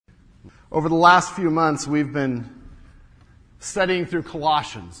Over the last few months, we've been studying through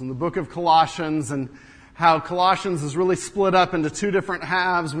Colossians, and the book of Colossians, and how Colossians is really split up into two different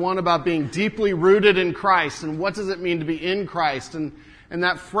halves. One about being deeply rooted in Christ, and what does it mean to be in Christ? And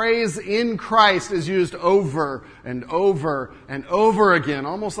that phrase, in Christ, is used over and over and over again,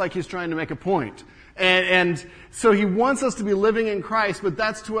 almost like he's trying to make a point. And so he wants us to be living in Christ, but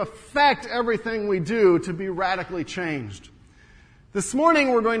that's to affect everything we do to be radically changed. This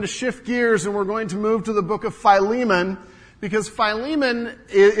morning we're going to shift gears and we're going to move to the book of Philemon, because Philemon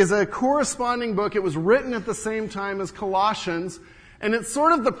is a corresponding book. It was written at the same time as Colossians, and it's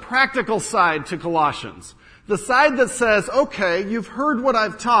sort of the practical side to Colossians. The side that says, okay, you've heard what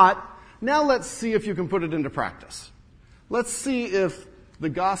I've taught, now let's see if you can put it into practice. Let's see if the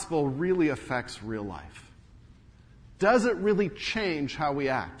gospel really affects real life. Does it really change how we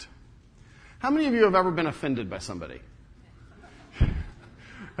act? How many of you have ever been offended by somebody?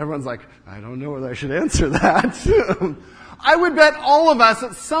 Everyone's like, I don't know whether I should answer that. I would bet all of us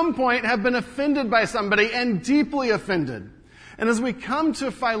at some point have been offended by somebody and deeply offended. And as we come to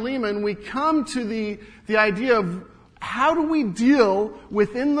Philemon, we come to the idea of how do we deal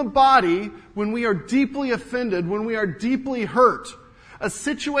within the body when we are deeply offended, when we are deeply hurt? A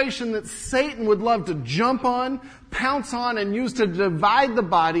situation that Satan would love to jump on, pounce on, and use to divide the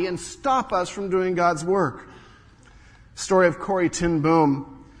body and stop us from doing God's work. Story of Corrie ten Boom.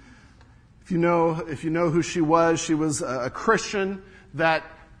 If you know who she was a Christian that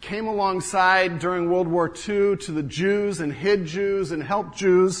came alongside during World War II to the Jews and hid Jews and helped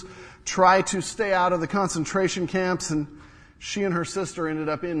Jews try to stay out of the concentration camps. And she and her sister ended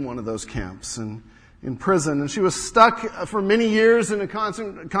up in one of those camps and in prison. And she was stuck for many years in a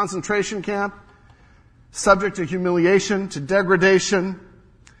concentration camp, subject to humiliation, to degradation.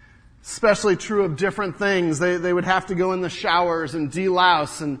 Especially true of different things. They would have to go in the showers and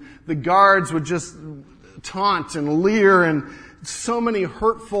delouse, and the guards would just taunt and leer, and so many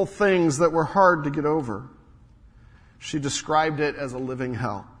hurtful things that were hard to get over. She described it as a living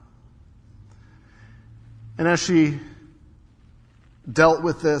hell. And as she dealt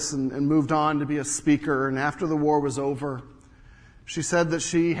with this and moved on to be a speaker, and after the war was over, she said that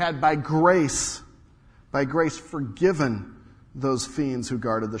she had by grace forgiven those fiends who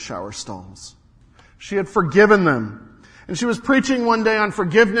guarded the shower stalls. She had forgiven them. And she was preaching one day on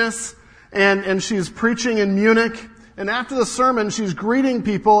forgiveness, and she's preaching in Munich, and after the sermon she's greeting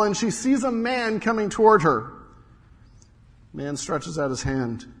people, and she sees a man coming toward her. Man stretches out his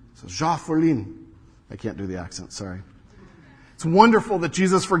hand, says, "Ja Follin." I can't do the accent, sorry. "It's wonderful that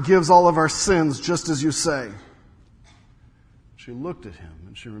Jesus forgives all of our sins, just as you say." She looked at him,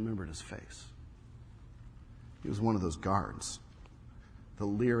 and she remembered his face. He was one of those guards. The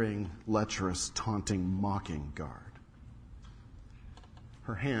leering, lecherous, taunting, mocking guard.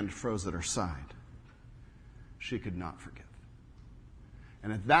 Her hand froze at her side. She could not forgive.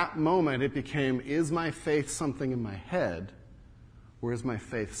 And at that moment it became, is my faith something in my head, or is my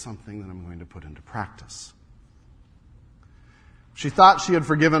faith something that I'm going to put into practice? She thought she had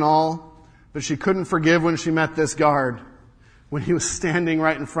forgiven all, but she couldn't forgive when she met this guard, when he was standing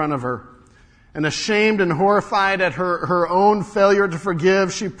right in front of her. And ashamed and horrified at her own failure to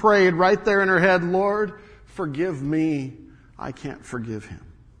forgive, she prayed right there in her head, "Lord, forgive me. I can't forgive him."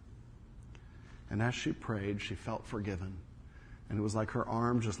 And as she prayed, she felt forgiven. And it was like her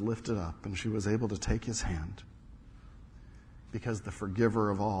arm just lifted up and she was able to take his hand because the forgiver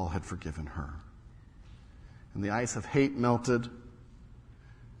of all had forgiven her. And the ice of hate melted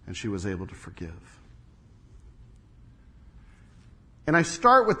and she was able to forgive. And I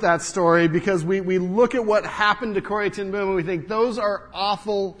start with that story because we look at what happened to Corrie ten Boom and we think those are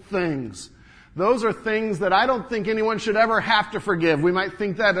awful things. Those are things that I don't think anyone should ever have to forgive. We might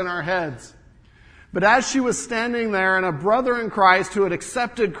think that in our heads. But as she was standing there and a brother in Christ who had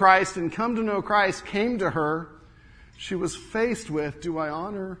accepted Christ and come to know Christ came to her, she was faced with, do I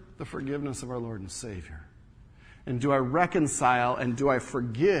honor the forgiveness of our Lord and Savior? And do I reconcile and do I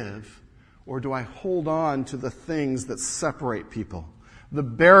forgive? Or do I hold on to the things that separate people? The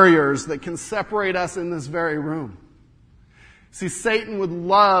barriers that can separate us in this very room. See, Satan would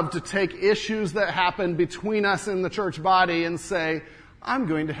love to take issues that happen between us in the church body and say, I'm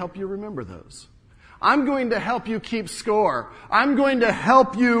going to help you remember those. I'm going to help you keep score. I'm going to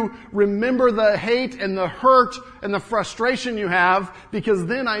help you remember the hate and the hurt and the frustration you have, because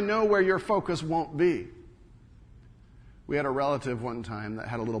then I know where your focus won't be. We had a relative one time that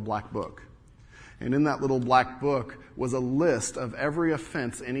had a little black book. And in that little black book was a list of every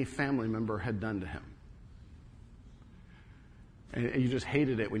offense any family member had done to him. And you just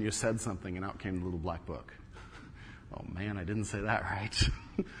hated it when you said something and out came the little black book. Oh man, I didn't say that right.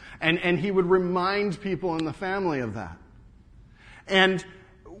 And he would remind people in the family of that. And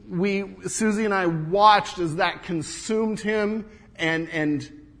Susie and I watched as that consumed him and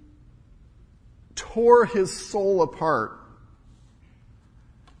tore his soul apart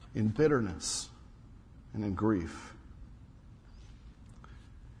in bitterness and in grief.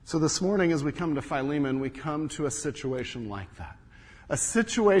 So this morning, as we come to Philemon, we come to a situation like that. A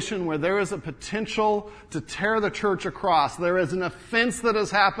situation where there is a potential to tear the church across. There is an offense that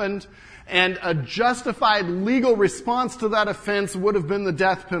has happened, and a justified legal response to that offense would have been the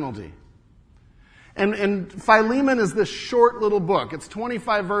death penalty. And Philemon is this short little book. It's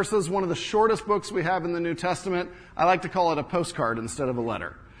 25 verses, one of the shortest books we have in the New Testament. I like to call it a postcard instead of a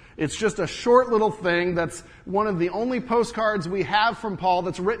letter. It's just a short little thing that's one of the only postcards we have from Paul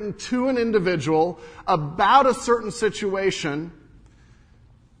that's written to an individual about a certain situation.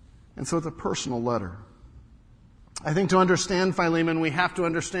 And so it's a personal letter. I think to understand Philemon, we have to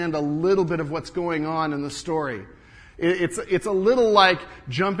understand a little bit of what's going on in the story. It's a little like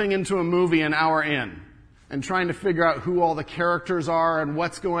jumping into a movie an hour in and trying to figure out who all the characters are and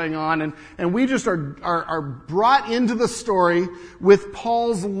what's going on. And we just are brought into the story with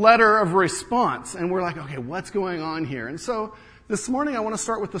Paul's letter of response. And we're like, okay, what's going on here? And so this morning I want to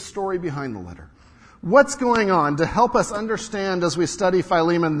start with the story behind the letter. What's going on to help us understand as we study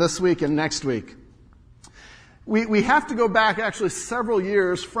Philemon this week and next week? We have to go back actually several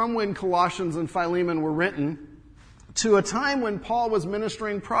years from when Colossians and Philemon were written to a time when Paul was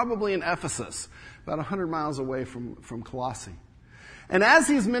ministering probably in Ephesus, about 100 miles away from Colossae. And as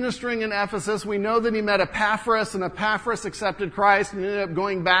he's ministering in Ephesus, we know that he met Epaphras, and Epaphras accepted Christ and ended up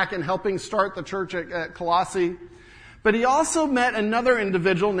going back and helping start the church at Colossae. But he also met another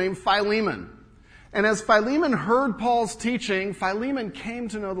individual named Philemon. And as Philemon heard Paul's teaching, Philemon came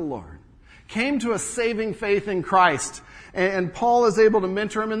to know the Lord, came to a saving faith in Christ. And Paul is able to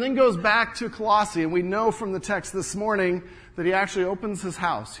mentor him and then goes back to Colossae. And we know from the text this morning that he actually opens his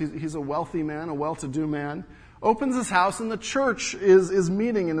house. He's a wealthy man, a well-to-do man. Opens his house and the church is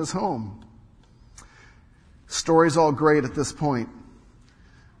meeting in his home. Story's all great at this point.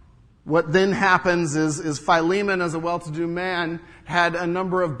 What then happens is Philemon, as a well-to-do man, had a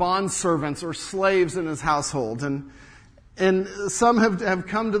number of bondservants or slaves in his household. And some have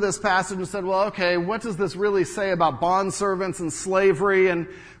come to this passage and said, well, okay, what does this really say about bondservants and slavery? And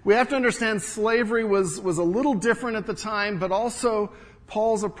we have to understand slavery was a little different at the time, but also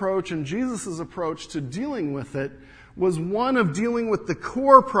Paul's approach and Jesus' approach to dealing with it was one of dealing with the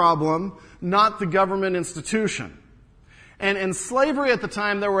core problem, not the government institution. And slavery at the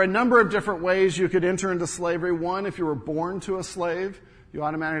time, there were a number of different ways you could enter into slavery. One, if you were born to a slave, you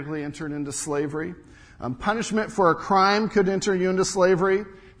automatically entered into slavery. Punishment for a crime could enter you into slavery.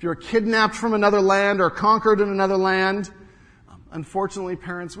 If you were kidnapped from another land or conquered in another land, unfortunately,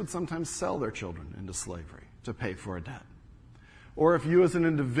 parents would sometimes sell their children into slavery to pay for a debt. Or if you as an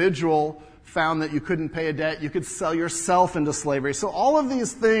individual found that you couldn't pay a debt, you could sell yourself into slavery. So all of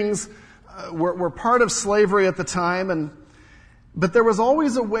these things were part of slavery at the time, but there was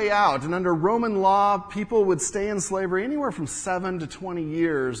always a way out. And under Roman law, people would stay in slavery anywhere from 7 to 20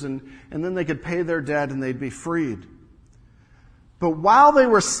 years, and then they could pay their debt and they'd be freed. But while they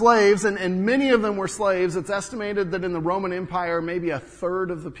were slaves, and many of them were slaves, it's estimated that in the Roman Empire, maybe a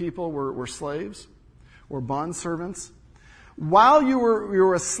third of the people were slaves or bondservants. While you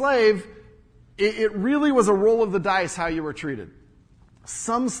were a slave, it really was a roll of the dice how you were treated.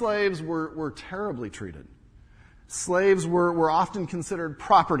 Some slaves were terribly treated. Slaves were often considered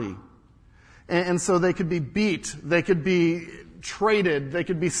property. And so they could be beat, they could be traded, they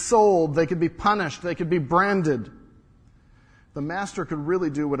could be sold, they could be punished, they could be branded. The master could really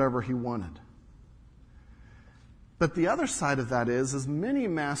do whatever he wanted. But the other side of that is many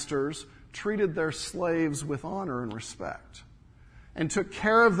masters treated their slaves with honor and respect and took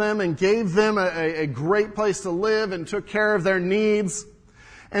care of them and gave them a great place to live and took care of their needs.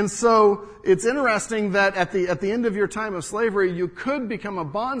 And so it's interesting that at the end of your time of slavery, you could become a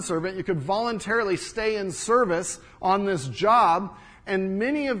bondservant. You could voluntarily stay in service on this job. And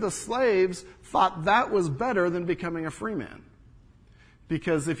many of the slaves thought that was better than becoming a free man.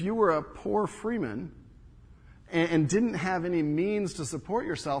 Because if you were a poor freeman and didn't have any means to support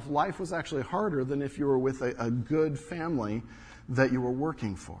yourself, life was actually harder than if you were with a good family that you were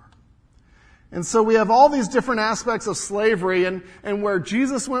working for. And so we have all these different aspects of slavery, and where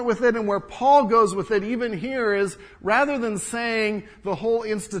Jesus went with it and where Paul goes with it even here is, rather than saying the whole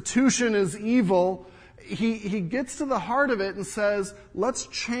institution is evil, he gets to the heart of it and says, let's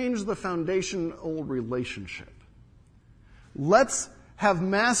change the foundational relationship. Let's have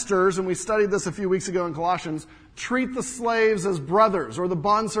masters, and we studied this a few weeks ago in Colossians, treat the slaves as brothers or the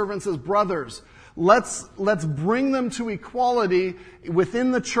bondservants as brothers. Let's bring them to equality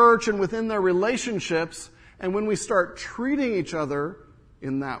within the church and within their relationships. And when we start treating each other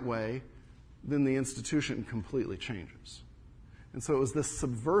in that way, then the institution completely changes. And so it was this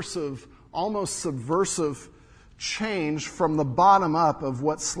subversive, almost subversive change from the bottom up of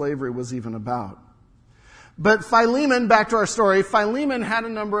what slavery was even about. But Philemon, back to our story, Philemon had a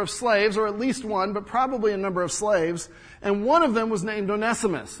number of slaves, or at least one, but probably a number of slaves, and one of them was named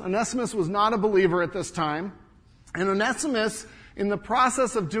Onesimus. Onesimus was not a believer at this time, and Onesimus, in the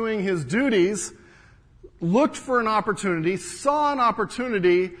process of doing his duties, looked for an opportunity, saw an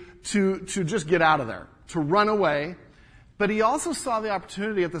opportunity to just get out of there, to run away, but he also saw the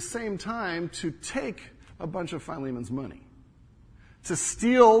opportunity at the same time to take a bunch of Philemon's money, to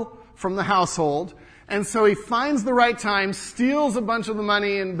steal from the household. And so he finds the right time, steals a bunch of the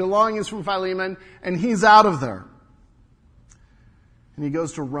money and belongings from Philemon, and he's out of there. And he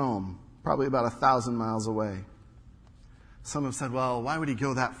goes to Rome, probably about 1,000 miles away. Some have said, well, why would he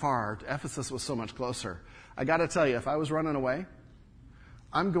go that far? Ephesus was so much closer. I got to tell you, if I was running away,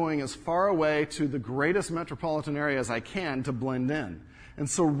 I'm going as far away to the greatest metropolitan area as I can to blend in. And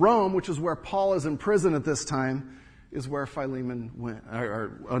so Rome, which is where Paul is in prison at this time, is where Philemon went,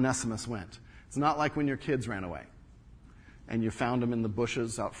 or Onesimus went. It's not like when your kids ran away and you found them in the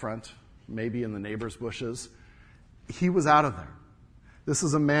bushes out front, maybe in the neighbor's bushes. He was out of there. This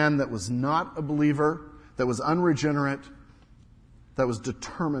is a man that was not a believer, that was unregenerate, that was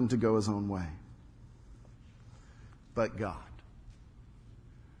determined to go his own way. But God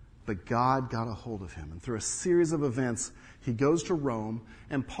got a hold of him. And through a series of events, he goes to Rome.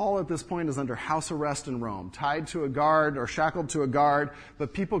 And Paul at this point is under house arrest in Rome, tied to a guard or shackled to a guard,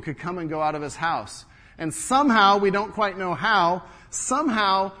 but people could come and go out of his house. And somehow, we don't quite know how,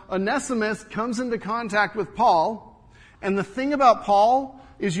 somehow Onesimus comes into contact with Paul. And the thing about Paul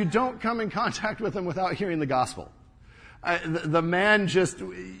is you don't come in contact with him without hearing the gospel. The man just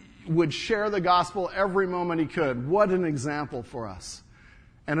would share the gospel every moment he could. What an example for us.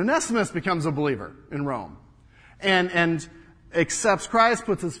 And Onesimus becomes a believer in Rome and accepts Christ,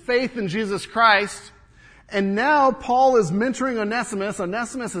 puts his faith in Jesus Christ. And now Paul is mentoring Onesimus.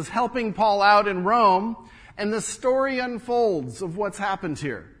 Onesimus is helping Paul out in Rome. And the story unfolds of what's happened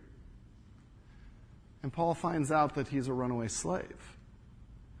here. And Paul finds out that he's a runaway slave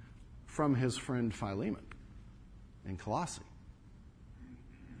from his friend Philemon in Colossae.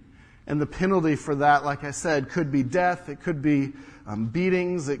 And the penalty for that, like I said, could be death, it could be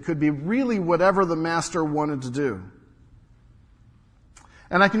beatings, it could be really whatever the master wanted to do.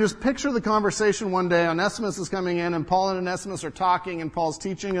 And I can just picture the conversation one day. Onesimus is coming in, and Paul and Onesimus are talking, and Paul's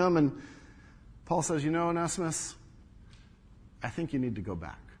teaching him, and Paul says, you know, Onesimus, I think you need to go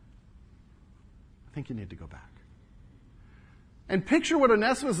back. I think you need to go back. And picture what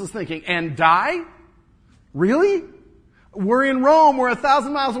Onesimus is thinking. And die? Really? We're in Rome. We're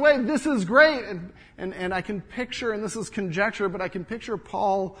 1,000 miles away. This is great. And I can picture, and this is conjecture, but I can picture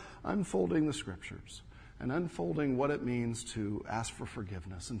Paul unfolding the scriptures and unfolding what it means to ask for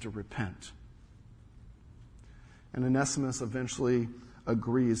forgiveness and to repent. And Onesimus eventually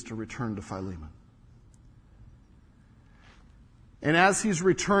agrees to return to Philemon. And as he's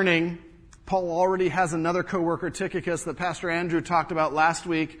returning, Paul already has another co-worker, Tychicus, that Pastor Andrew talked about last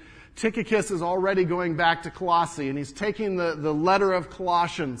week. Tychicus is already going back to Colossae, and he's taking the letter of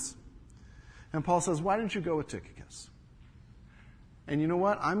Colossians. And Paul says, why don't you go with Tychicus? And you know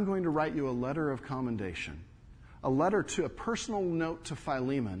what? I'm going to write you a letter of commendation, a personal note to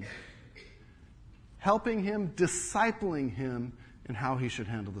Philemon, helping him, discipling him in how he should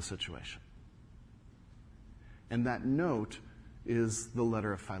handle the situation. And that note is the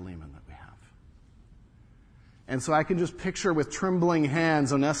letter of Philemon that we have. And so I can just picture with trembling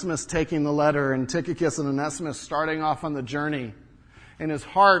hands Onesimus taking the letter and Tychicus and Onesimus starting off on the journey. In his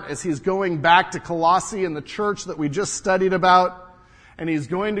heart, as he's going back to Colossae and the church that we just studied about, and he's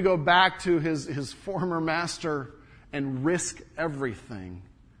going to go back to his former master and risk everything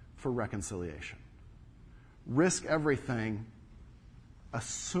for reconciliation. Risk everything,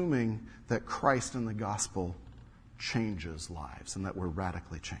 assuming that Christ and the gospel changes lives and that we're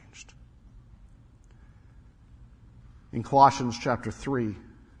radically changed. In Colossians chapter 3,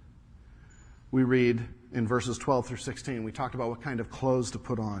 we read in verses 12 through 16, we talked about what kind of clothes to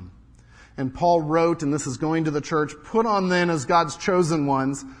put on. And Paul wrote, and this is going to the church, put on then as God's chosen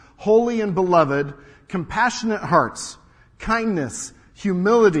ones, holy and beloved, compassionate hearts, kindness,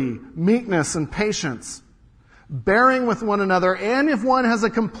 humility, meekness, and patience, bearing with one another, and if one has a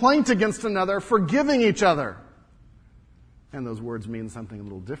complaint against another, forgiving each other. And those words mean something a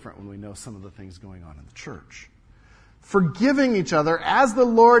little different when we know some of the things going on in the church. forgiving each other as the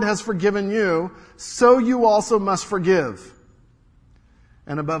Lord has forgiven you, so you also must forgive.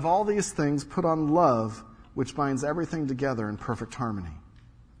 And above all these things, put on love, which binds everything together in perfect harmony.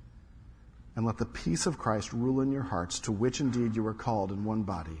 And let the peace of Christ rule in your hearts, to which indeed you were called in one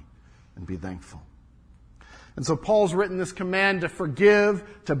body, and be thankful. And so Paul's written this command to forgive,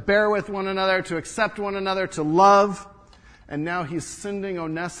 to bear with one another, to accept one another, to love. And now he's sending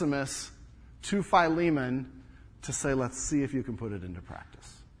Onesimus to Philemon to say, let's see if you can put it into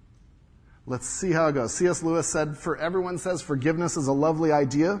practice. Let's see how it goes. C.S. Lewis said, everyone says forgiveness is a lovely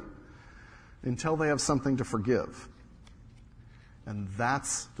idea until they have something to forgive. And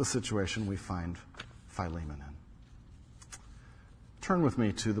that's the situation we find Philemon in. Turn with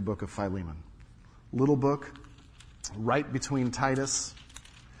me to the book of Philemon. Little book, right between Titus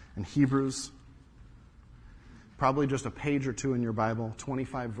and Hebrews. Probably just a page or two in your Bible,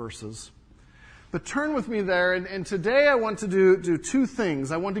 25 verses. But turn with me there, and today I want to do two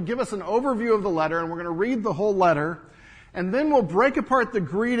things. I want to give us an overview of the letter, and we're going to read the whole letter, and then we'll break apart the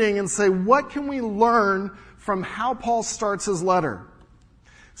greeting and say, what can we learn from how Paul starts his letter?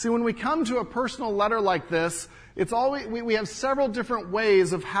 See, when we come to a personal letter like this, it's always, we have several different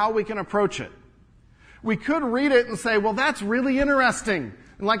ways of how we can approach it. We could read it and say, well, that's really interesting.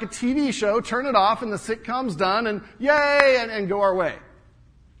 And like a TV show, turn it off and the sitcom's done, and yay, and go our way.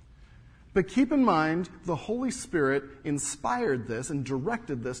 But keep in mind, the Holy Spirit inspired this and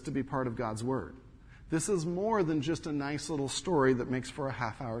directed this to be part of God's Word. This is more than just a nice little story that makes for a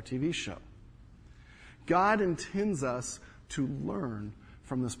half-hour TV show. God intends us to learn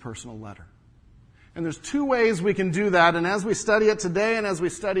from this personal letter. And there's two ways we can do that, and as we study it today and as we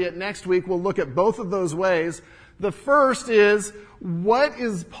study it next week, we'll look at both of those ways. The first is, what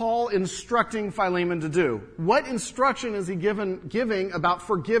is Paul instructing Philemon to do? What instruction is he giving about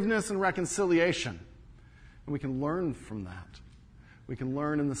forgiveness and reconciliation? And we can learn from that. We can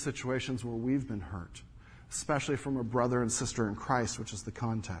learn in the situations where we've been hurt, especially from a brother and sister in Christ, which is the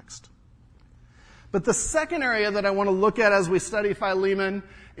context. But the second area that I want to look at as we study Philemon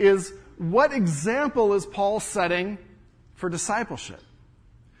is, what example is Paul setting for discipleship?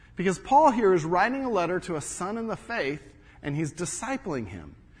 Because Paul here is writing a letter to a son in the faith, and he's discipling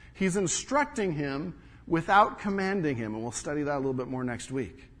him. He's instructing him without commanding him, and we'll study that a little bit more next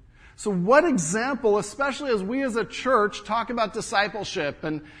week. So what example, especially as we as a church talk about discipleship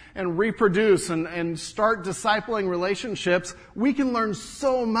and reproduce and start discipling relationships, we can learn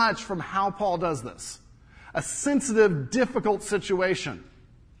so much from how Paul does this. A sensitive, difficult situation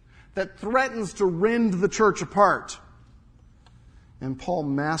that threatens to rend the church apart. And Paul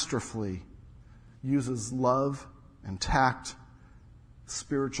masterfully uses love and tact,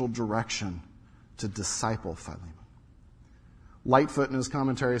 spiritual direction to disciple Philemon. Lightfoot in his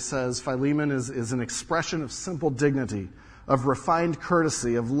commentary says, Philemon is an expression of simple dignity, of refined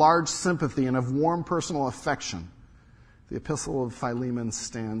courtesy, of large sympathy, and of warm personal affection. The epistle of Philemon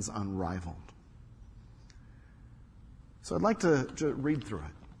stands unrivaled. So I'd like to read through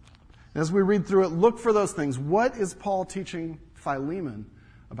it. As we read through it, look for those things. What is Paul teaching Philemon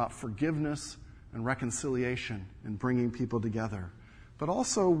about forgiveness and reconciliation and bringing people together? But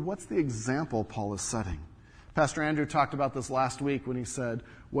also, what's the example Paul is setting? Pastor Andrew talked about this last week when he said,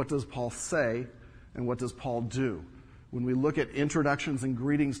 what does Paul say and what does Paul do? When we look at introductions and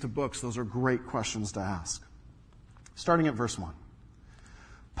greetings to books, those are great questions to ask. Starting at verse 1.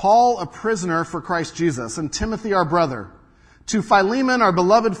 Paul, a prisoner for Christ Jesus, and Timothy, our brother, to Philemon, our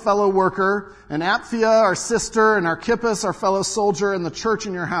beloved fellow worker, and Apphia, our sister, and Archippus, our fellow soldier, and the church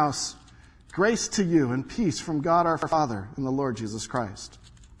in your house, grace to you and peace from God our Father and the Lord Jesus Christ.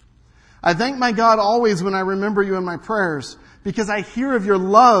 I thank my God always when I remember you in my prayers, because I hear of your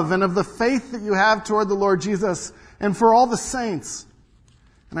love and of the faith that you have toward the Lord Jesus and for all the saints.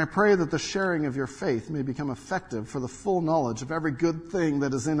 And I pray that the sharing of your faith may become effective for the full knowledge of every good thing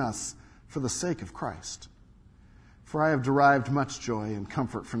that is in us for the sake of Christ. For I have derived much joy and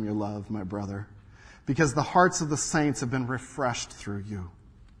comfort from your love, my brother, because the hearts of the saints have been refreshed through you.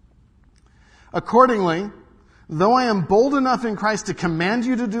 Accordingly, though I am bold enough in Christ to command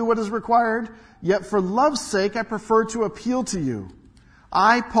you to do what is required, yet for love's sake I prefer to appeal to you.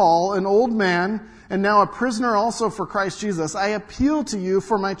 I, Paul, an old man, and now a prisoner also for Christ Jesus, I appeal to you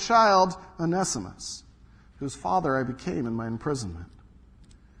for my child Onesimus, whose father I became in my imprisonment.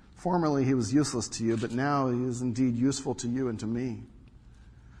 Formerly he was useless to you, but now he is indeed useful to you and to me.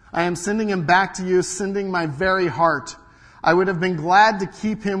 I am sending him back to you, sending my very heart. I would have been glad to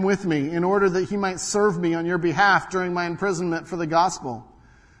keep him with me in order that he might serve me on your behalf during my imprisonment for the gospel.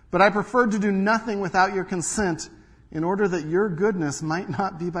 But I preferred to do nothing without your consent in order that your goodness might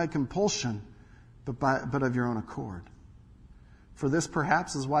not be by compulsion, but of your own accord. For this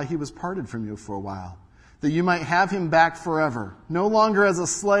perhaps is why he was parted from you for a while, that you might have him back forever, no longer as a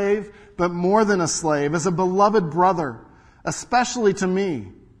slave, but more than a slave, as a beloved brother, especially to me,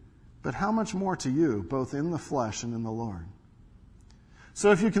 but how much more to you, both in the flesh and in the Lord.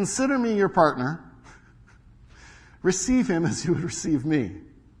 So if you consider me your partner, receive him as you would receive me.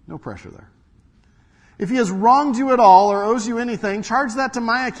 No pressure there. If he has wronged you at all or owes you anything, charge that to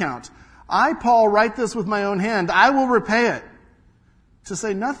my account. I, Paul, write this with my own hand. I will repay it. To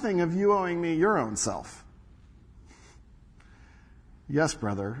say nothing of you owing me your own self. Yes,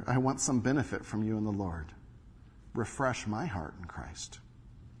 brother, I want some benefit from you in the Lord. Refresh my heart in Christ.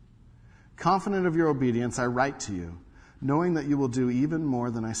 Confident of your obedience, I write to you, knowing that you will do even more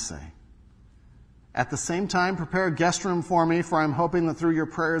than I say. At the same time, prepare a guest room for me, for I am hoping that through your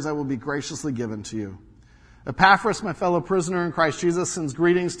prayers I will be graciously given to you. Epaphras, my fellow prisoner in Christ Jesus, sends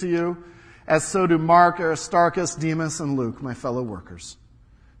greetings to you, as so do Mark, Aristarchus, Demas, and Luke, my fellow workers.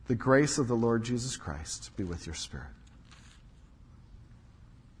 The grace of the Lord Jesus Christ be with your spirit.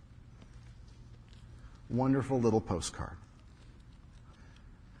 Wonderful little postcard.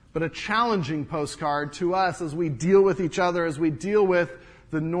 But a challenging postcard to us as we deal with each other, as we deal with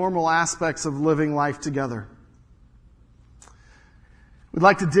the normal aspects of living life together. We'd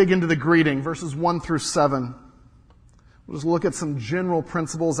like to dig into the greeting, verses 1 through 7. We'll just look at some general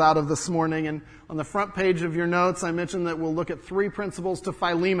principles out of this morning. And on the front page of your notes, I mentioned that we'll look at 3 principles to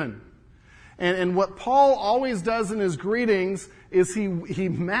Philemon. And what Paul always does in his greetings is he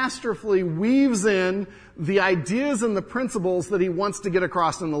masterfully weaves in the ideas and the principles that he wants to get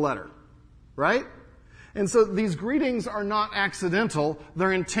across in the letter. Right? And so these greetings are not accidental,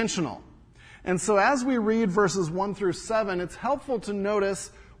 they're intentional. And so as we read verses 1 through 7, it's helpful to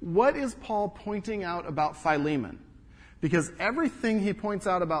notice what is Paul pointing out about Philemon. Because everything he points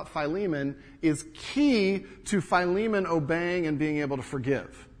out about Philemon is key to Philemon obeying and being able to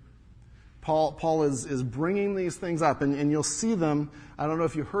forgive. Paul is bringing these things up, and you'll see them. I don't know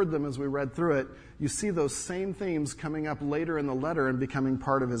if you heard them as we read through it. You see those same themes coming up later in the letter and becoming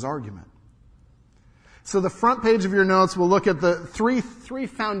part of his argument. So the front page of your notes will look at the three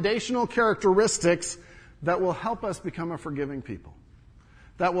foundational characteristics that will help us become a forgiving people,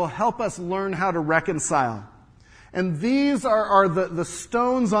 that will help us learn how to reconcile. And these are the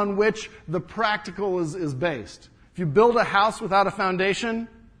stones on which the practical is based. If you build a house without a foundation,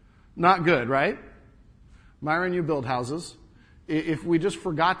 not good, right? Myron, you build houses. If we just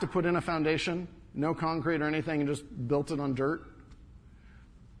forgot to put in a foundation, no concrete or anything, and just built it on dirt,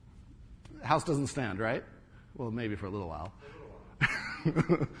 house doesn't stand, right? Well, maybe for a little while.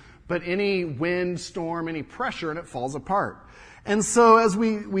 But any wind, storm, any pressure, and it falls apart. And so as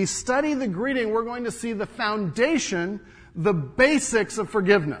we study the greeting, we're going to see the foundation, the basics of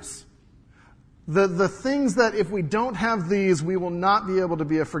forgiveness. The things that if we don't have these, we will not be able to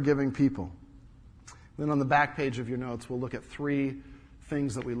be a forgiving people. Then on the back page of your notes, we'll look at 3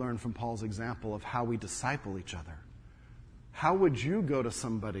 things that we learn from Paul's example of how we disciple each other. How would you go to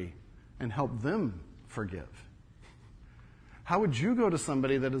somebody and help them forgive? How would you go to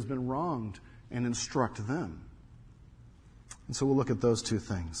somebody that has been wronged and instruct them? And so we'll look at those 2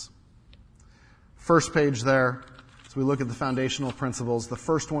 things. First page there, as we look at the foundational principles, the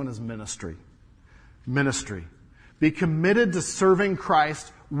first one is ministry. Ministry. Be committed to serving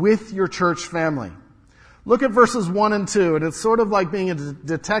Christ with your church family. Look at verses 1 and 2, and it's sort of like being a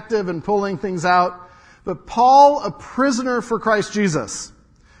detective and pulling things out. But Paul, a prisoner for Christ Jesus.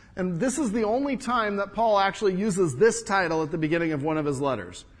 And this is the only time that Paul actually uses this title at the beginning of one of his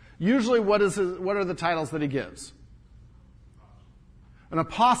letters. Usually what are the titles that he gives? An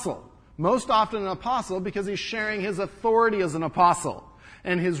apostle. Most often an apostle because he's sharing his authority as an apostle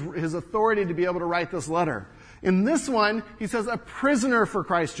and his authority to be able to write this letter. In this one, he says a prisoner for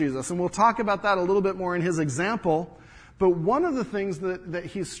Christ Jesus. And we'll talk about that a little bit more in his example. But one of the things that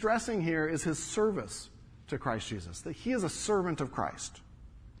he's stressing here is his service to Christ Jesus, that he is a servant of Christ.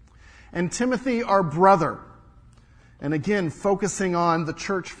 And Timothy, our brother. And again, focusing on the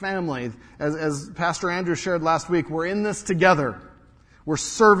church family. As Pastor Andrew shared last week, we're in this together. We're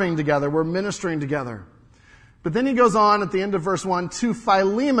serving together. We're ministering together. But then he goes on at the end of verse 1 to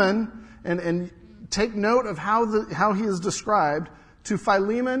Philemon, and take note of how he is described. To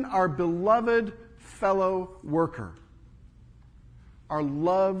Philemon, our beloved fellow worker. Our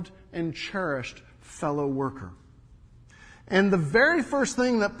loved and cherished fellow worker. And the very first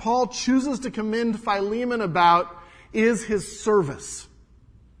thing that Paul chooses to commend Philemon about is his service.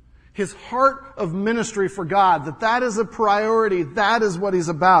 His heart of ministry for God, that is a priority, that is what he's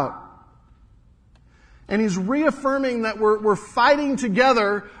about. And he's reaffirming that we're fighting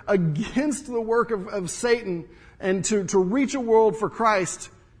together against the work of Satan and to reach a world for Christ.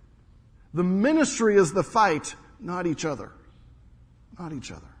 The ministry is the fight, not each other. Not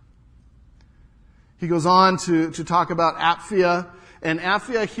each other. He goes on to talk about Apphia. And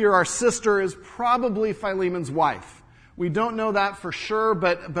Apphia here, our sister, is probably Philemon's wife. We don't know that for sure,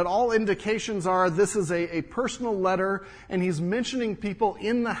 but all indications are this is a personal letter, and he's mentioning people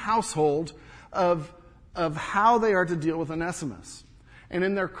in the household of how they are to deal with Onesimus. And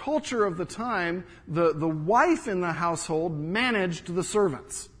in their culture of the time, the wife in the household managed the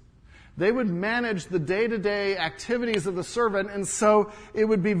servants. They would manage the day-to-day activities of the servant, and so it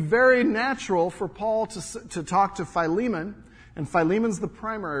would be very natural for Paul to talk to Philemon, and Philemon's the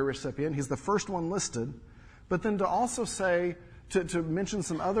primary recipient. He's the first one listed. But then to also say, to mention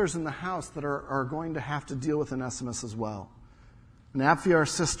some others in the house that are going to have to deal with Onesimus as well. And Apphia, our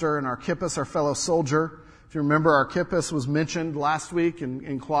sister, and Archippus, our fellow soldier. If you remember, Archippus was mentioned last week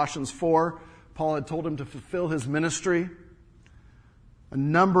in Colossians 4. Paul had told him to fulfill his ministry. A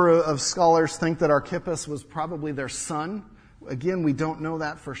number of scholars think that Archippus was probably their son. Again, we don't know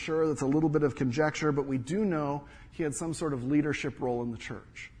that for sure. That's a little bit of conjecture, but we do know he had some sort of leadership role in the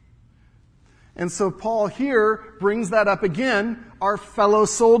church. And so Paul here brings that up again, our fellow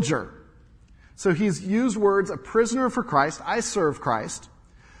soldier. So he's used words, a prisoner for Christ, I serve Christ.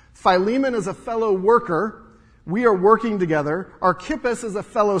 Philemon is a fellow worker, we are working together. Archippus is a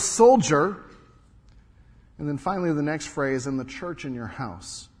fellow soldier. And then finally the next phrase, in the church in your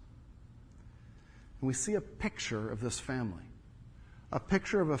house. And we see a picture of this family. A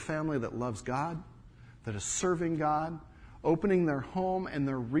picture of a family that loves God, that is serving God, opening their home and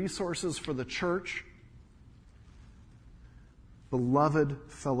their resources for the church. Beloved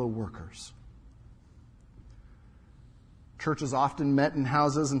fellow workers. Churches often met in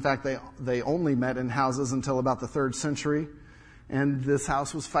houses. In fact, they only met in houses until about the 3rd century. And this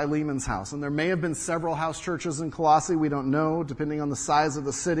house was Philemon's house. And there may have been several house churches in Colossae. We don't know, depending on the size of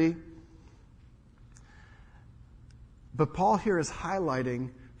the city. But Paul here is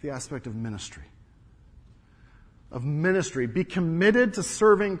highlighting the aspect of ministry. Of ministry. Be committed to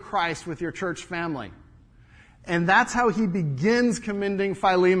serving Christ with your church family. And that's how he begins commending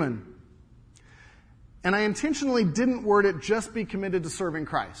Philemon. And I intentionally didn't word it just be committed to serving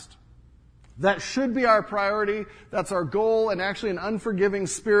Christ. That should be our priority. That's our goal. And actually an unforgiving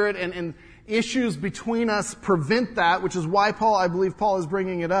spirit and issues between us prevent that, which is why I believe Paul is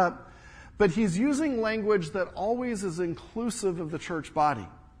bringing it up. But he's using language that always is inclusive of the church body.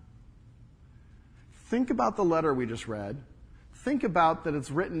 Think about the letter we just read. Think about that it's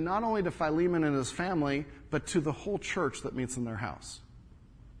written not only to Philemon and his family, but to the whole church that meets in their house.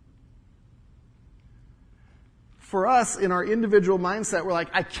 For us, in our individual mindset, we're like,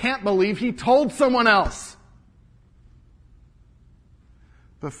 I can't believe he told someone else.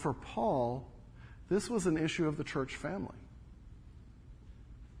 But for Paul, this was an issue of the church family.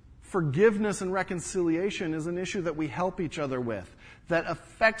 Forgiveness and reconciliation is an issue that we help each other with, that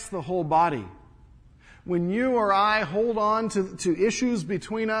affects the whole body. When you or I hold on to issues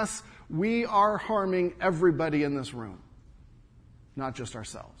between us, we are harming everybody in this room, not just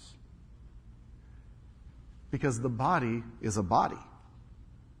ourselves. Because the body is a body.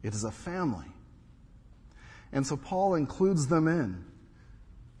 It is a family. And so Paul includes them in,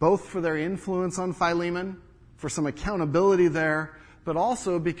 both for their influence on Philemon, for some accountability there, but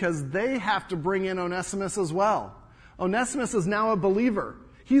also because they have to bring in Onesimus as well. Onesimus is now a believer.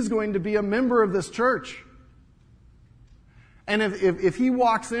 He's going to be a member of this church. And if he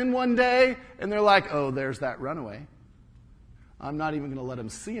walks in one day and they're like, oh, there's that runaway, I'm not even going to let him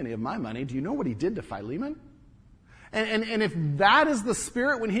see any of my money. Do you know what he did to Philemon? And if that is the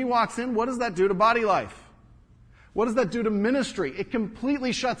spirit when he walks in, what does that do to body life? What does that do to ministry? It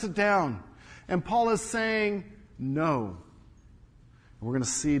completely shuts it down. And Paul is saying, no. We're going to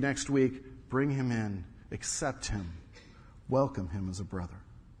see next week, bring him in, accept him, welcome him as a brother.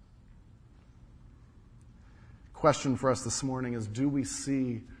 Question for us this morning is, do we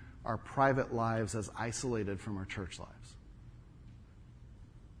see our private lives as isolated from our church lives?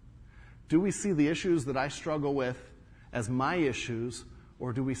 Do we see the issues that I struggle with as my issues,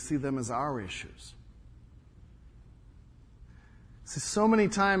 or do we see them as our issues? See, so many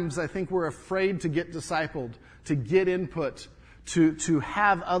times I think we're afraid to get discipled, to get input, to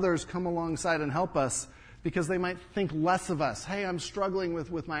have others come alongside and help us because they might think less of us. Hey, I'm struggling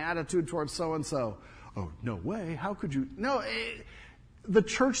with my attitude towards so-and-so. Oh, no way. How could you? No, the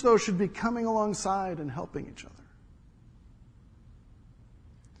church, though, should be coming alongside and helping each other.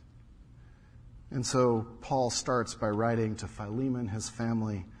 And so Paul starts by writing to Philemon, his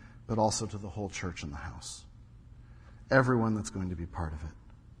family, but also to the whole church in the house. Everyone that's going to be part of it.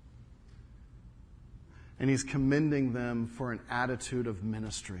 And he's commending them for an attitude of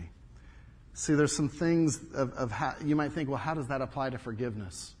ministry. See, there's some things of how you might think, well, how does that apply to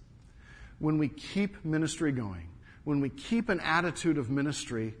forgiveness? When we keep ministry going, when we keep an attitude of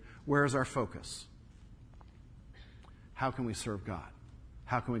ministry, where is our focus? How can we serve God?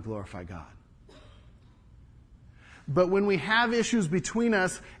 How can we glorify God? But when we have issues between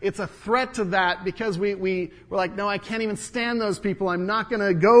us, it's a threat to that because we're like, no, I can't even stand those people. I'm not going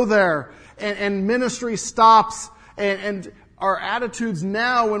to go there. And ministry stops. And our attitudes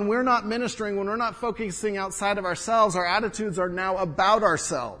now, when we're not ministering, when we're not focusing outside of ourselves, our attitudes are now about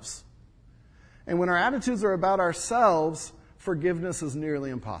ourselves. And when our attitudes are about ourselves, forgiveness is nearly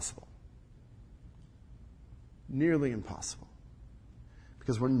impossible. Nearly impossible.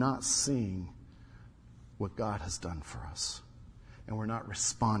 Because we're not seeing what God has done for us. And we're not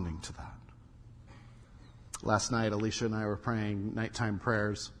responding to that. Last night, Alicia and I were praying nighttime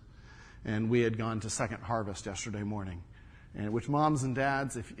prayers. And we had gone to Second Harvest yesterday morning. And which moms and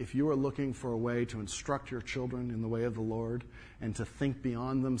dads, if you are looking for a way to instruct your children in the way of the Lord and to think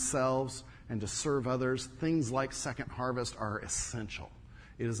beyond themselves and to serve others, things like Second Harvest are essential.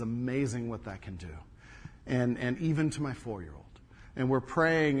 It is amazing what that can do. And even to my 4-year-old. And we're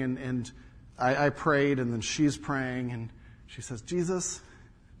praying, and I prayed, and then she's praying, and she says, Jesus,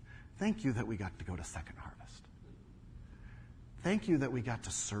 thank you that we got to go to Second Harvest. Thank you that we got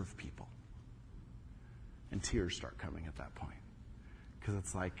to serve people. And tears start coming at that point. Because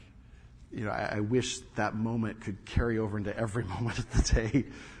it's like, I wish that moment could carry over into every moment of the day.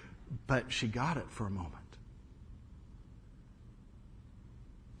 But she got it for a moment.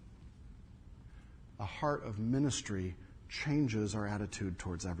 A heart of ministry changes our attitude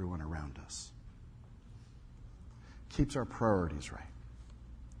towards everyone around us. Keeps our priorities right.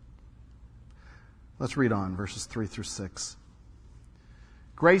 Let's read on, verses 3 through 6.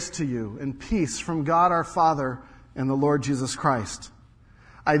 Grace to you and peace from God our Father and the Lord Jesus Christ.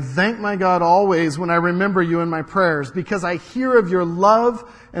 I thank my God always when I remember you in my prayers, because I hear of your love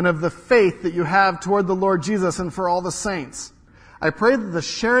and of the faith that you have toward the Lord Jesus and for all the saints. I pray that the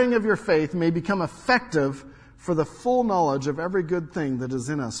sharing of your faith may become effective for the full knowledge of every good thing that is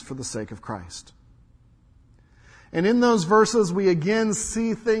in us for the sake of Christ. And in those verses, we again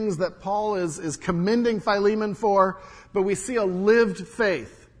see things that Paul is commending Philemon for, but we see a lived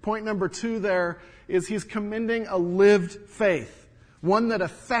faith. Point number 2 there is he's commending a lived faith, one that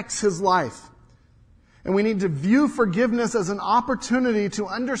affects his life. And we need to view forgiveness as an opportunity to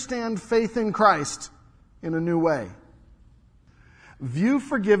understand faith in Christ in a new way. View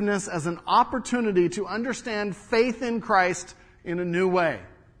forgiveness as an opportunity to understand faith in Christ in a new way.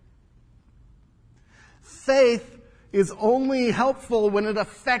 Faith is only helpful when it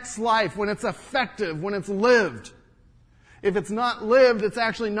affects life, when it's effective, when it's lived. If it's not lived, it's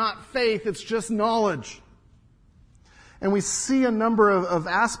actually not faith, it's just knowledge. And we see a number of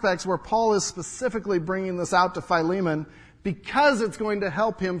aspects where Paul is specifically bringing this out to Philemon because it's going to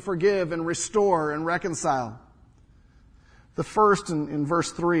help him forgive and restore and reconcile. The first in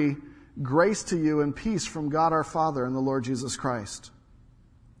verse 3, grace to you and peace from God our Father and the Lord Jesus Christ.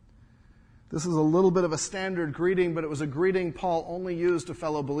 This is a little bit of a standard greeting, but it was a greeting Paul only used to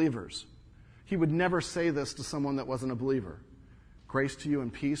fellow believers. He would never say this to someone that wasn't a believer. Grace to you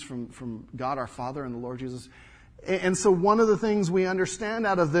and peace from God our Father and the Lord Jesus. And so one of the things we understand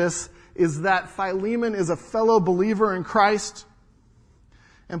out of this is that Philemon is a fellow believer in Christ.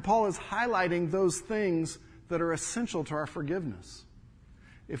 And Paul is highlighting those things that are essential to our forgiveness.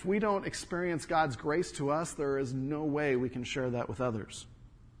 If we don't experience God's grace to us, there is no way we can share that with others.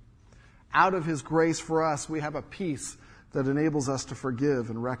 Out of His grace for us, we have a peace that enables us to forgive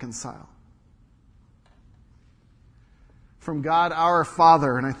and reconcile. From God our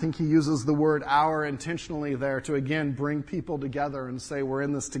Father, and I think he uses the word our intentionally there to again bring people together and say we're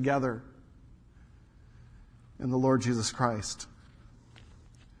in this together in the Lord Jesus Christ.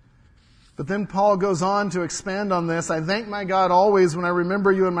 But then Paul goes on to expand on this. I thank my God always when I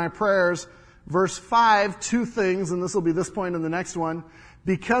remember you in my prayers. Verse 5, 2 things, and this will be this point in the next one.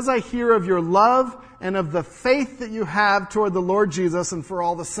 Because I hear of your love and of the faith that you have toward the Lord Jesus and for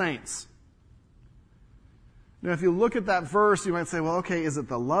all the saints. Now, if you look at that verse, you might say, well, okay, is it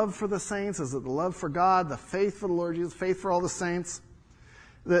the love for the saints? Is it the love for God, the faith for the Lord Jesus, faith for all the saints?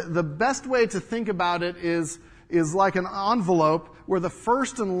 The best way to think about it is like an envelope where the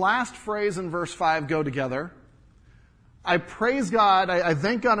first and last phrase in verse 5 go together. I praise God, I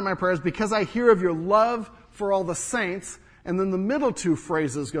thank God in my prayers because I hear of your love for all the saints. And then the middle two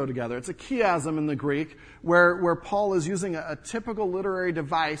phrases go together. It's a chiasm in the Greek, where Paul is using a typical literary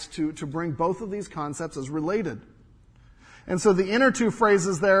device to bring both of these concepts as related. And so the inner two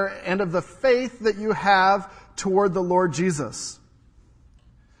phrases there, and of the faith that you have toward the Lord Jesus.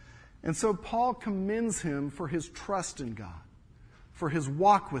 And so Paul commends him for his trust in God, for his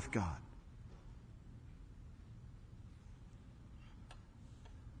walk with God.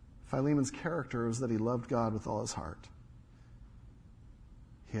 Philemon's character is that he loved God with all his heart.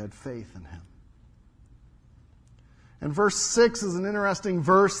 He had faith in him. And verse 6 is an interesting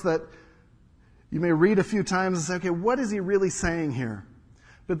verse that you may read a few times and say, okay, what is he really saying here?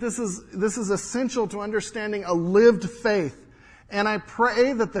 But this is essential to understanding a lived faith. And I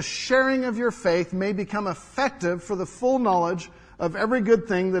pray that the sharing of your faith may become effective for the full knowledge of every good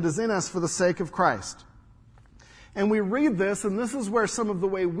thing that is in us for the sake of Christ. And we read this, and this is where some of the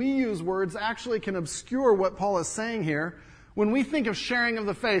way we use words actually can obscure what Paul is saying here. When we think of sharing of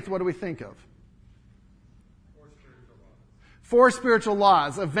the faith, what do we think of? Four spiritual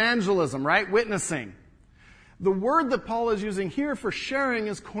laws. Evangelism, right? Witnessing. The word that Paul is using here for sharing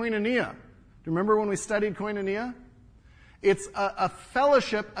is koinonia. Do you remember when we studied koinonia? It's a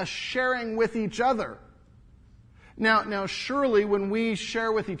fellowship, a sharing with each other. Now, surely when we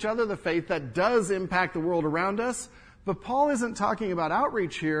share with each other the faith, that does impact the world around us. But Paul isn't talking about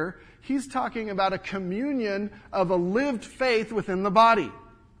outreach here. He's talking about a communion of a lived faith within the body.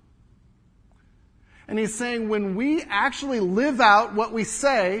 And he's saying when we actually live out what we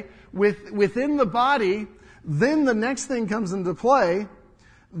say within the body, then the next thing comes into play.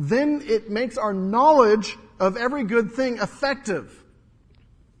 Then it makes our knowledge of every good thing effective.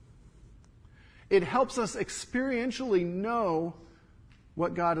 It helps us experientially know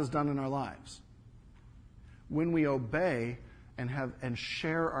what God has done in our lives. When we obey and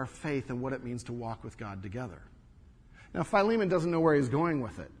share our faith and what it means to walk with God together. Now, Philemon doesn't know where he's going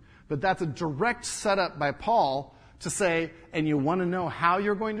with it, but that's a direct setup by Paul to say, and you want to know how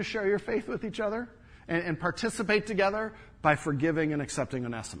you're going to share your faith with each other and participate together? By forgiving and accepting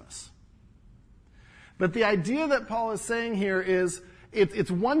Onesimus. But the idea that Paul is saying here is,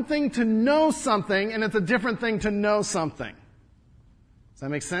 it's one thing to know something, and it's a different thing to know something. Does that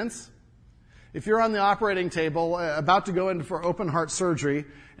make sense? If you're on the operating table, about to go in for open heart surgery,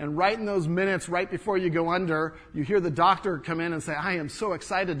 and right in those minutes, right before you go under, you hear the doctor come in and say, I am so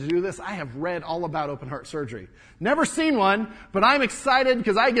excited to do this. I have read all about open heart surgery. Never seen one, but I'm excited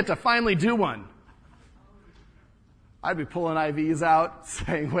because I get to finally do one. I'd be pulling IVs out,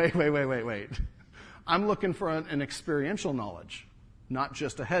 saying, wait. I'm looking for an experiential knowledge, not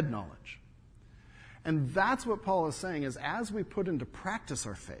just a head knowledge. And that's what Paul is saying, is as we put into practice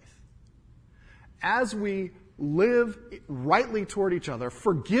our faith, as we live rightly toward each other,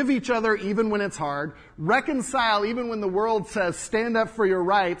 forgive each other even when it's hard, reconcile even when the world says stand up for your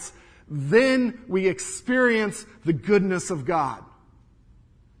rights, then we experience the goodness of God,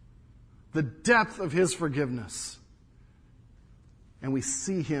 the depth of His forgiveness, and we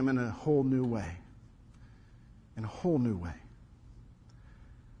see Him in a whole new way. In a whole new way.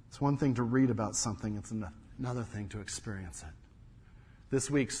 It's one thing to read about something, it's another thing to experience it.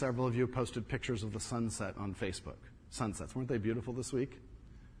 This week, several of you posted pictures of the sunset on Facebook. Sunsets, weren't they beautiful this week?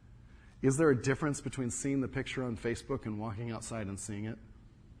 Is there a difference between seeing the picture on Facebook and walking outside and seeing it?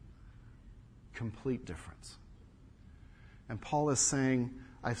 Complete difference. And Paul is saying,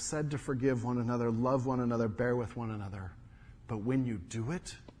 I've said to forgive one another, love one another, bear with one another. But when you do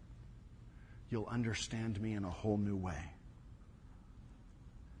it, you'll understand me in a whole new way.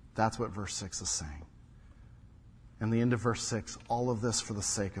 That's what verse 6 is saying. And the end of verse 6, all of this for the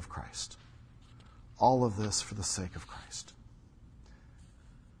sake of Christ. All of this for the sake of Christ.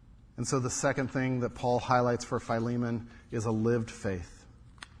 And so the second thing that Paul highlights for Philemon is a lived faith.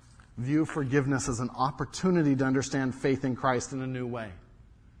 View forgiveness as an opportunity to understand faith in Christ in a new way.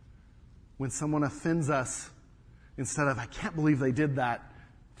 When someone offends us, instead of, I can't believe they did that,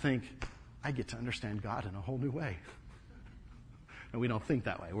 think, I get to understand God in a whole new way. And we don't think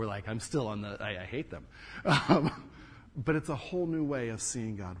that way. We're like, I'm still on the, I hate them. But it's a whole new way of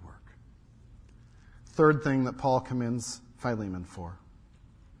seeing God work. Third thing that Paul commends Philemon for,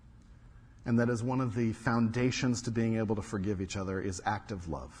 and that is one of the foundations to being able to forgive each other, is active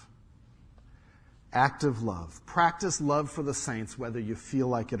love. Active love. Practice love for the saints whether you feel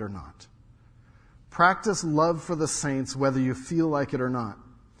like it or not. Practice love for the saints whether you feel like it or not.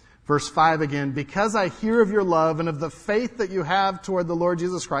 Verse 5 again, because I hear of your love and of the faith that you have toward the Lord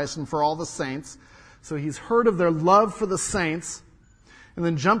Jesus Christ and for all the saints. So he's heard of their love for the saints. And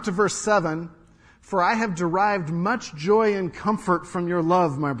then jump to verse 7. For I have derived much joy and comfort from your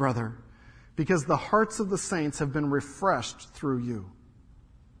love, my brother, because the hearts of the saints have been refreshed through you.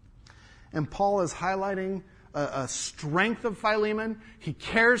 And Paul is highlighting a strength of Philemon. He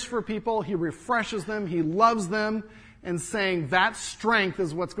cares for people, he refreshes them, he loves them, and saying that strength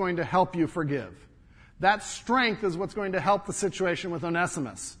is what's going to help you forgive. That strength is what's going to help the situation with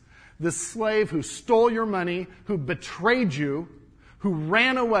Onesimus. This slave who stole your money, who betrayed you, who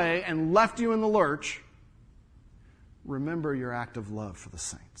ran away and left you in the lurch. Remember your act of love for the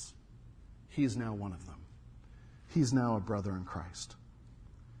saints. He's now one of them. He's now a brother in Christ.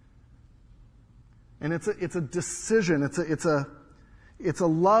 And it's a decision. It's a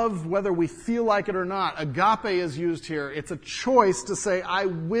love whether we feel like it or not. Agape is used here. It's a choice to say, I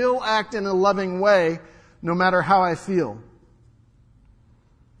will act in a loving way no matter how I feel.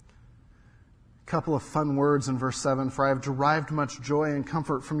 A couple of fun words in verse 7. For I have derived much joy and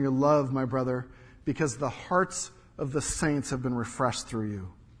comfort from your love, my brother, because the hearts of the saints have been refreshed through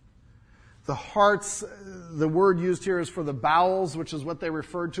you. The hearts, the word used here is for the bowels, which is what they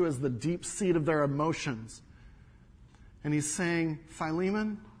referred to as the deep seat of their emotions. And he's saying,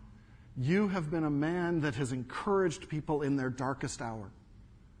 Philemon, you have been a man that has encouraged people in their darkest hour.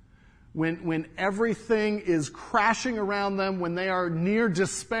 When everything is crashing around them, when they are near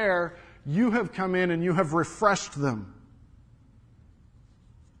despair, you have come in and you have refreshed them.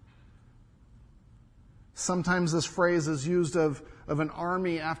 Sometimes this phrase is used of an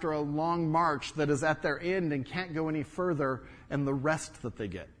army after a long march that is at their end and can't go any further, and the rest that they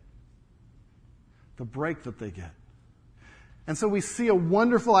get, the break that they get. And so we see a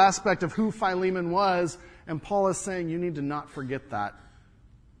wonderful aspect of who Philemon was, and Paul is saying you need to not forget that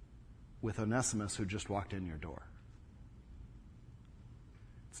with Onesimus who just walked in your door.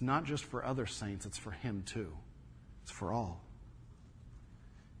 It's not just for other saints, it's for him too. It's for all.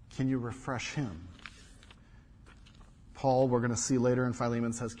 Can you refresh him? Paul, we're going to see later in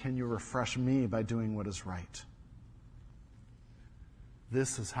Philemon, says, can you refresh me by doing what is right?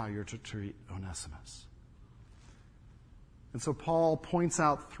 This is how you're to treat Onesimus. And so Paul points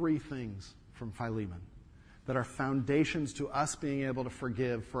out three things from Philemon that are foundations to us being able to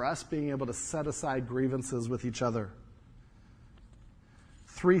forgive, for us being able to set aside grievances with each other.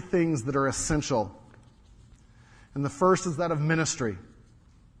 Three things that are essential. And the first is that of ministry.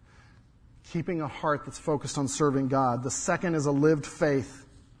 Keeping a heart that's focused on serving God. The second is a lived faith.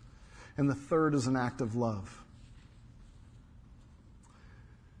 And the third is an act of love.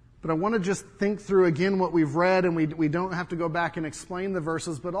 But I want to just think through again what we've read, and we don't have to go back and explain the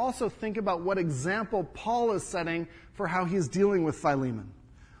verses, but also think about what example Paul is setting for how he's dealing with Philemon.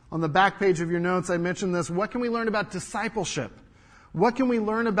 On the back page of your notes, I mentioned this. What can we learn about discipleship? What can we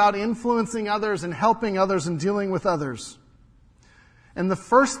learn about influencing others and helping others and dealing with others? And the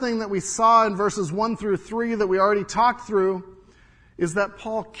first thing that we saw in verses 1 through 3 that we already talked through is that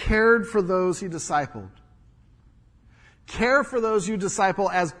Paul cared for those he discipled. Care for those you disciple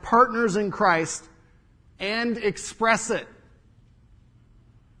as partners in Christ and express it.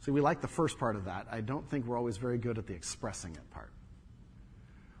 See, we like the first part of that. I don't think we're always very good at the expressing it part.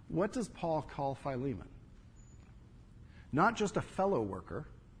 What does Paul call Philemon? Not just a fellow worker.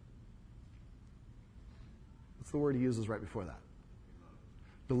 What's the word he uses right before that?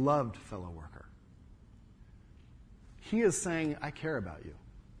 Beloved fellow worker. He is saying, I care about you.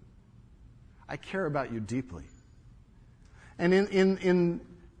 I care about you deeply. And in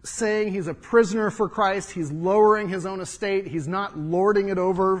saying he's a prisoner for Christ, he's lowering his own estate. He's not lording it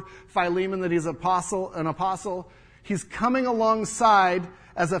over Philemon that he's an apostle. He's coming alongside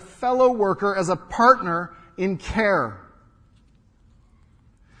as a fellow worker, as a partner in care.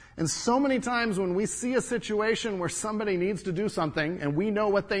 And so many times when we see a situation where somebody needs to do something and we know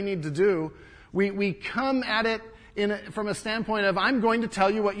what they need to do, we come at it from a standpoint of, I'm going to tell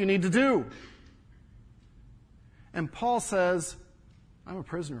you what you need to do. And Paul says, I'm a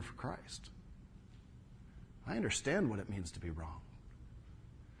prisoner for Christ. I understand what it means to be wrong.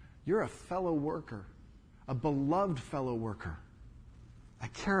 You're a fellow worker, a beloved fellow worker. I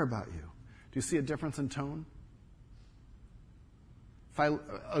care about you. Do you see a difference in tone?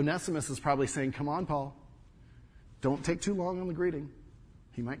 Onesimus is probably saying, come on, Paul. Don't take too long on the greeting.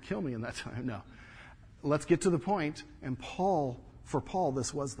 He might kill me in that time. No. Let's get to the point. And for Paul,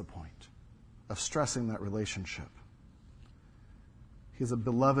 this was the point of stressing that relationship. He's a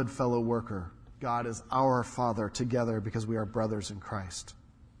beloved fellow worker. God is our Father together because we are brothers in Christ.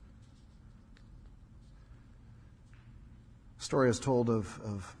 A story is told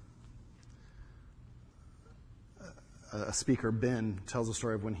of a speaker, Ben, tells a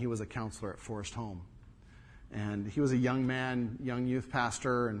story of when he was a counselor at Forest Home. And he was a young man, young youth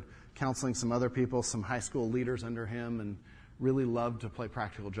pastor, and counseling some other people, some high school leaders under him, and really loved to play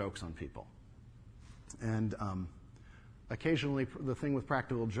practical jokes on people. And occasionally, the thing with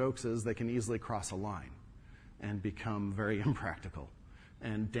practical jokes is they can easily cross a line and become very impractical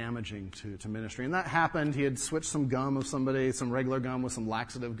and damaging to ministry. And that happened. He had switched some gum of somebody, some regular gum with some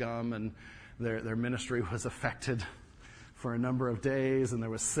laxative gum, and their ministry was affected for a number of days, and there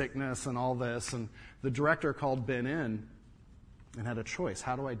was sickness and all this. And the director called Ben in and had a choice.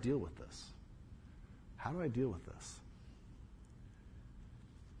 How do I deal with this? How do I deal with this?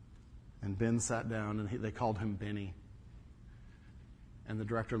 And Ben sat down, and they called him Benny. And the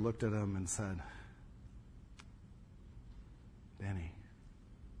director looked at him and said, Benny.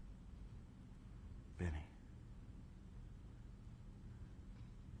 Benny.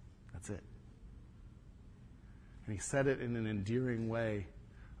 That's it. And he said it in an endearing way,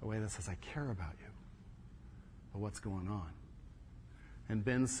 a way that says, I care about you, but what's going on? And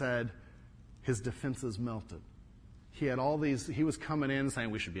Ben said his defenses melted. He had all these, he was coming in saying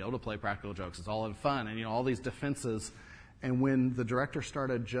we should be able to play practical jokes. It's all in fun. And, all these defenses. And when the director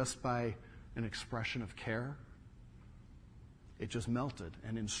started just by an expression of care, it just melted,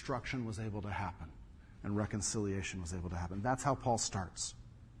 and instruction was able to happen, and reconciliation was able to happen. That's how Paul starts.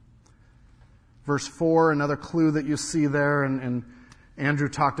 Verse 4, another clue that you see there, and Andrew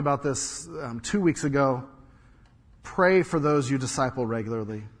talked about this 2 weeks ago. Pray for those you disciple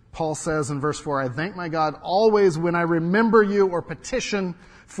regularly. Paul says in verse 4, I thank my God always when I remember you or petition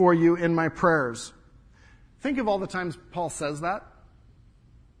for you in my prayers. Think of all the times Paul says that.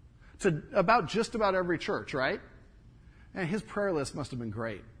 To about just about every church, right? And his prayer list must have been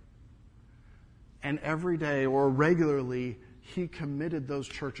great. And every day or regularly, he committed those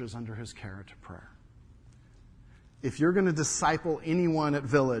churches under his care to prayer. If you're going to disciple anyone at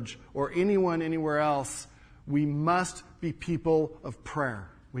Village or anyone anywhere else, we must be people of prayer.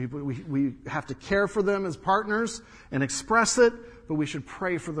 We have to care for them as partners and express it, but we should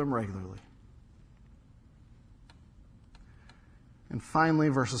pray for them regularly. And finally,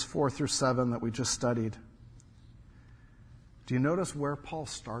 verses 4 through 7 that we just studied. Do you notice where Paul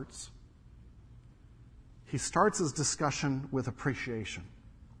starts? He starts his discussion with appreciation,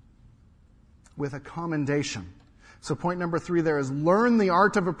 with a commendation. So point number 3 there is learn the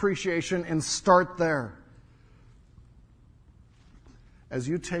art of appreciation and start there. As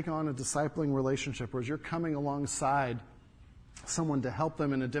you take on a discipling relationship, or as you're coming alongside someone to help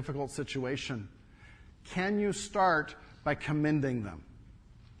them in a difficult situation, can you start by commending them?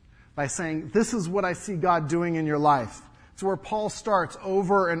 By saying, this is what I see God doing in your life. It's where Paul starts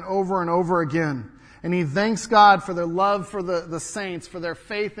over and over and over again. And he thanks God for their love for the saints, for their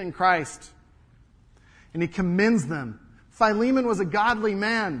faith in Christ. And he commends them. Philemon was a godly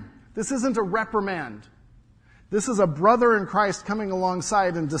man. This isn't a reprimand. This is a brother in Christ coming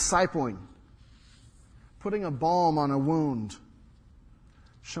alongside and discipling, putting a balm on a wound,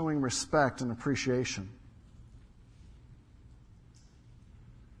 showing respect and appreciation.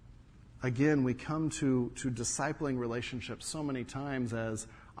 Again, we come to discipling relationships so many times as,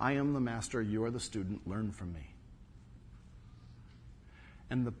 I am the master, you are the student, learn from me.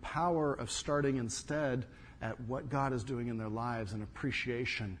 And the power of starting instead at what God is doing in their lives and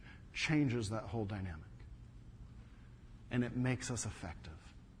appreciation changes that whole dynamic. And it makes us effective.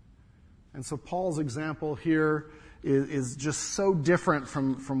 And so Paul's example here is just so different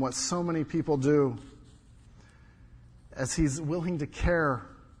from what so many people do, as he's willing to care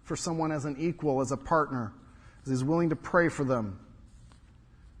for someone as an equal, as a partner, as he's willing to pray for them,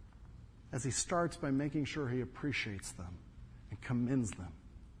 as he starts by making sure he appreciates them and commends them.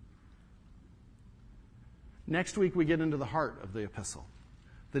 Next week we get into the heart of the epistle,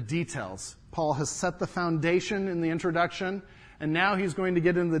 the details. Paul has set the foundation in the introduction, and now he's going to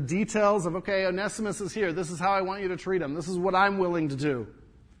get into the details of, okay, Onesimus is here. This is how I want you to treat him. This is what I'm willing to do.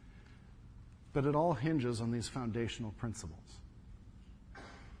 But it all hinges on these foundational principles.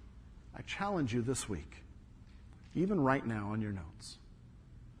 I challenge you this week, even right now on your notes,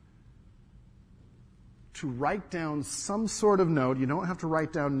 to write down some sort of note. You don't have to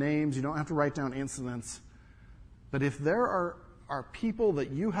write down names. You don't have to write down incidents. But if there are people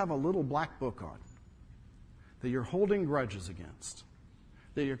that you have a little black book on, that you're holding grudges against,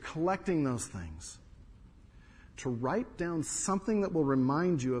 that you're collecting those things, to write down something that will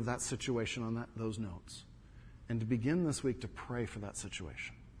remind you of that situation on those notes, and to begin this week to pray for that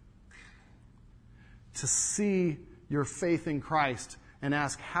situation. To see your faith in Christ and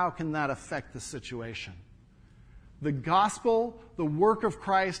ask, how can that affect the situation? The gospel, the work of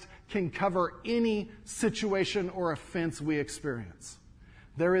Christ, can cover any situation or offense we experience.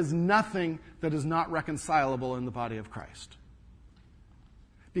 There is nothing that is not reconcilable in the body of Christ.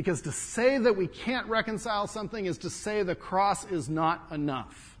 Because to say that we can't reconcile something is to say the cross is not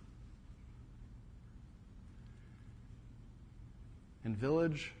enough. And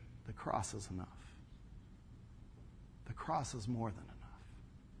Village, the cross is enough. The cross is more than enough.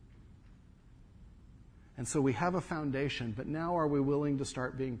 And so we have a foundation, but now are we willing to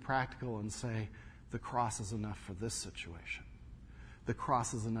start being practical and say, the cross is enough for this situation. The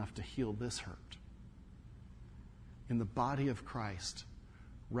cross is enough to heal this hurt. In the body of Christ,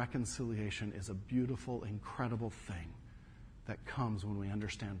 reconciliation is a beautiful, incredible thing that comes when we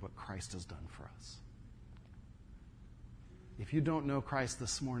understand what Christ has done for us. If you don't know Christ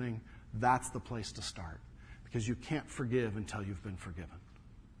this morning, that's the place to start, because you can't forgive until you've been forgiven.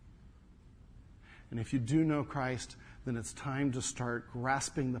 And if you do know Christ, then it's time to start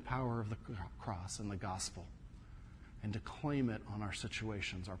grasping the power of the cross and the gospel and to claim it on our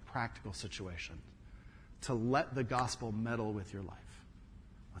situations, our practical situations, to let the gospel meddle with your life.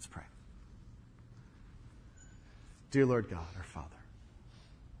 Let's pray. Dear Lord God, our Father,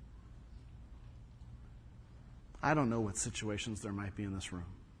 I don't know what situations there might be in this room.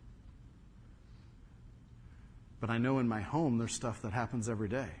 But I know in my home there's stuff that happens every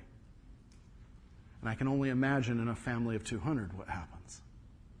day. And I can only imagine in a family of 200 what happens.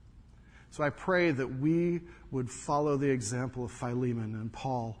 So I pray that we would follow the example of Philemon and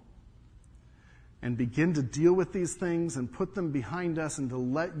Paul and begin to deal with these things and put them behind us and to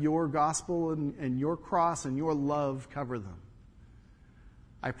let your gospel and your cross and your love cover them.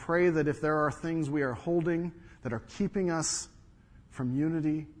 I pray that if there are things we are holding that are keeping us from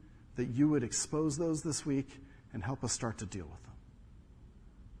unity, that you would expose those this week and help us start to deal with them.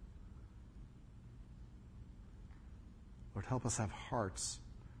 Lord, help us have hearts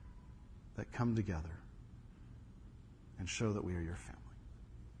that come together and show that we are your family.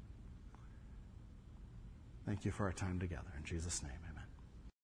 Thank you for our time together. In Jesus' name, amen.